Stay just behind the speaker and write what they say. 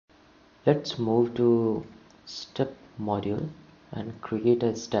Let's move to step module and create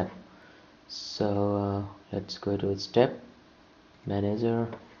a step. So let's go to step manager,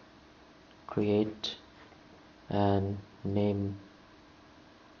 create, and name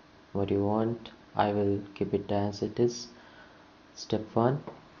what you want. I will keep it as it is, step 1.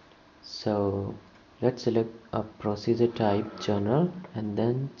 So let's select a procedure type journal and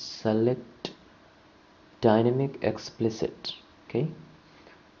then select dynamic explicit. Okay,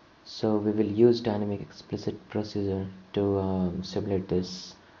 so we will use dynamic explicit procedure to simulate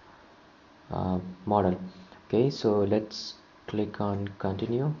this model. Okay, so let's click on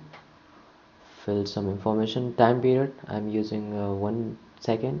continue, fill some information. Time period, I'm using 1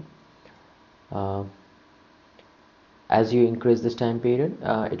 second. As you increase this time period,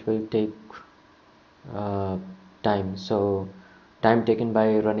 it will take time. So time taken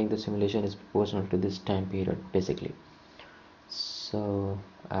by running the simulation is proportional to this time period basically. So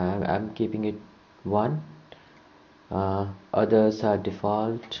I'm keeping it 1. Others are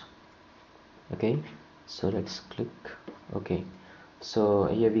default. Okay, so let's click OK. So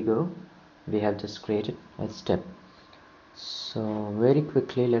here we go, we have just created a step. So very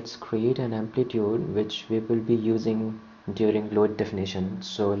quickly let's create an amplitude which we will be using during load definition.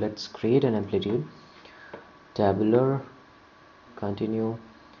 So let's create an amplitude, tabular, continue,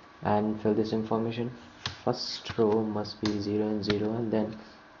 and fill this information. First row must be 0 and 0, and then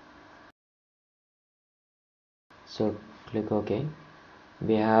so click OK.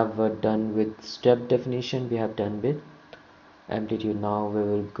 We have done with step definition, we have done with amplitude. Now we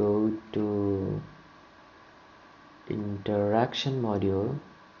will go to interaction module.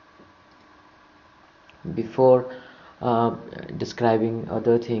 Before describing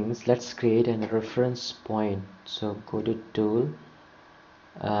other things, let's create a reference point. So go to tool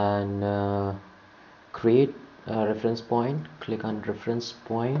and create a reference point. Click on reference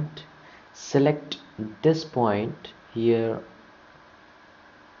point, select this point here,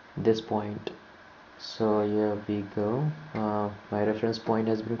 this point. So here we go, my reference point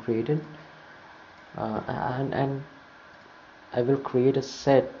has been created, and I will create a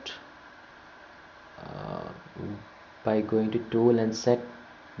set by going to tool and set,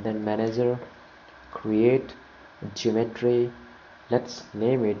 then manager, create geometry. Let's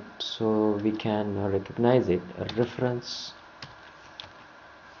name it so we can recognize it, a reference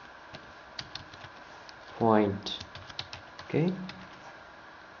point. Okay,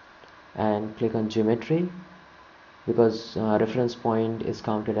 and click on geometry because reference point is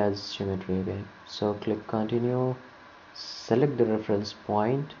counted as geometry. Okay, so click continue, select the reference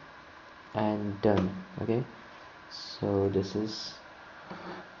point, and done. Okay, so this is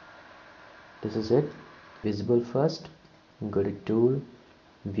it. Visible first, go to tool,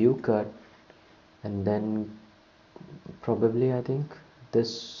 view cut, and then probably I think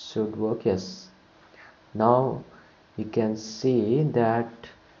this should work. Yes, now you can see that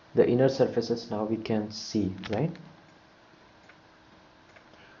the inner surfaces now we can see, right?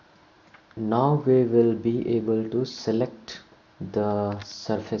 Now we will be able to select the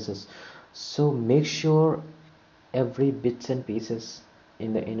surfaces. So make sure every bits and pieces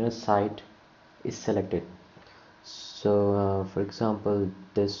in the inner side is selected. So for example,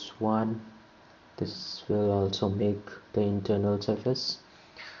 this one, this will also make the internal surface.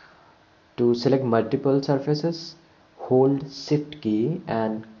 To select multiple surfaces, hold shift key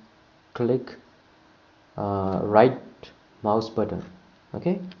and click right mouse button.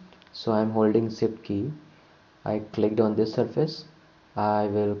 Okay, so I'm holding shift key, I clicked on this surface, I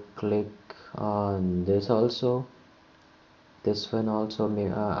will click on this also, this one also.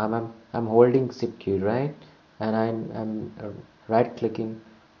 I'm holding shift key, right, and I'm right clicking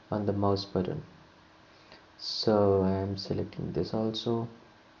on the mouse button. So I'm selecting this also,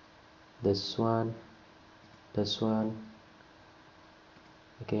 this one,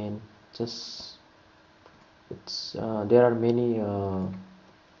 again. Just it's there are many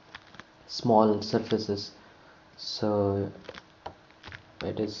small surfaces, so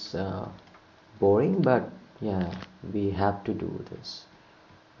it is boring, but yeah, we have to do this,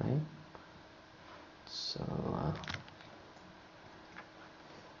 right? So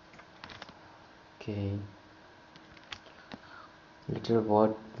okay, later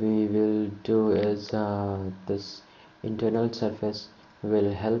what we will do is this internal surface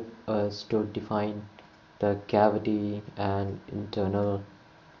will help us to define the cavity and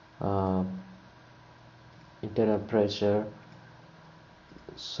uh, internal pressure.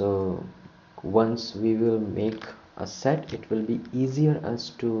 So once we will make a set, it will be easier us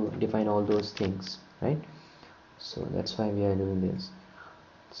to define all those things, right? So that's why we are doing this.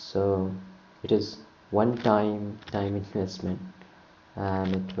 So it is one time investment,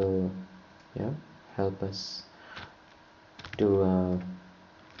 and it will yeah, help us to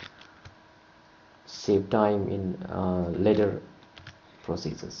save time in later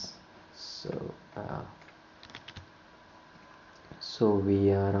processes. So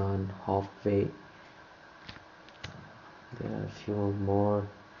we are on halfway. There are a few more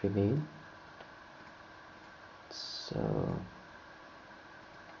remain. So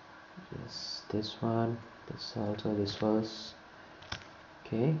yes, this one, this also, this was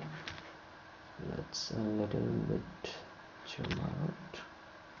okay. Let's a little bit zoom out,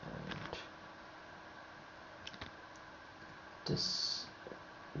 and just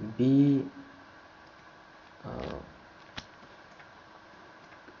be uh,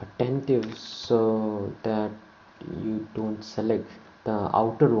 attentive so that you don't select the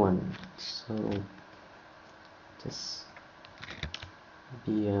outer one. So just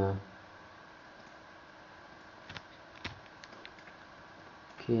be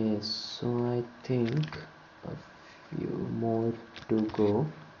okay. So I think a few more to go.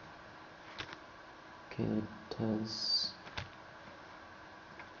 Okay, it has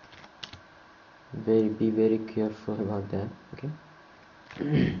be very careful about that. Okay.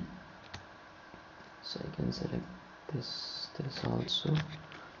 So I can select this also.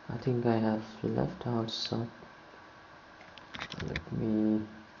 I think I have left out some. Let me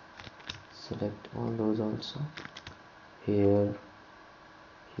select all those also. Here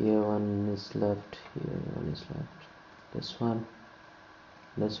one is left, here one is left, this one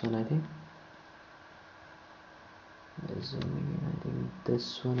I think. Zooming in, I think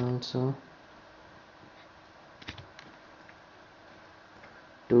this one also.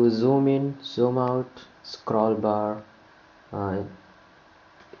 To zoom in, zoom out, scroll bar, by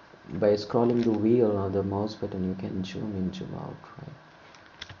scrolling the wheel or the mouse button you can zoom in, zoom out, right?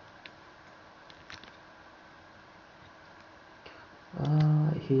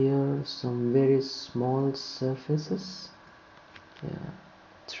 Here some very small surfaces. Yeah,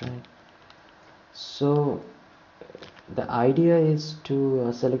 that's right. So the idea is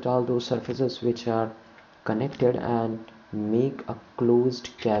to select all those surfaces which are connected and make a closed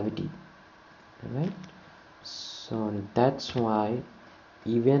cavity, right? So that's why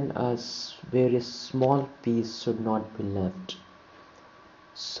even a very small piece should not be left.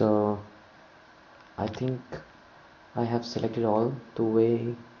 So I think I have selected all the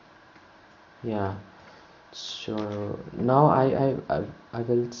way. Yeah, so now I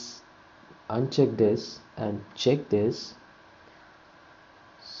will uncheck this and check this.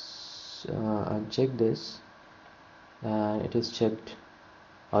 Uncheck this, and it is checked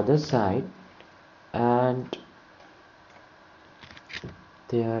other side, and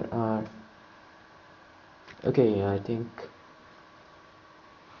there are okay. I think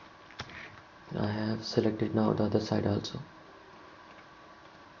I have selected now the other side also.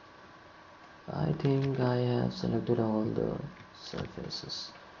 I think I have selected all the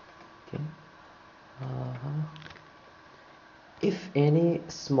surfaces. Okay. If any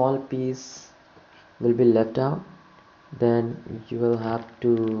small piece will be left out, then you will have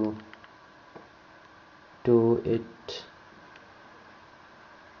to do it.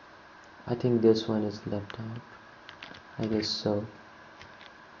 I think this one is left out, I guess so.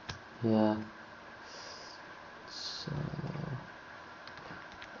 Yeah, so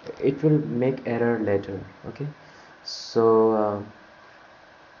it will make error later. Okay, so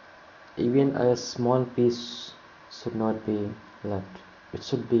even a small piece should not be left. It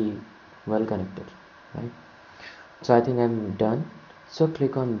should be well connected, right? So I think I'm done. So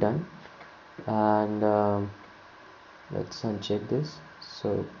click on done, and let's uncheck this.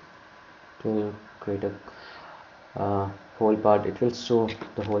 So it will create a whole part. It will show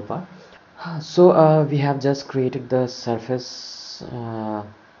the whole part. So we have just created the surface.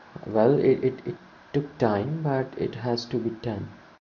 Well, it took time, but it has to be done.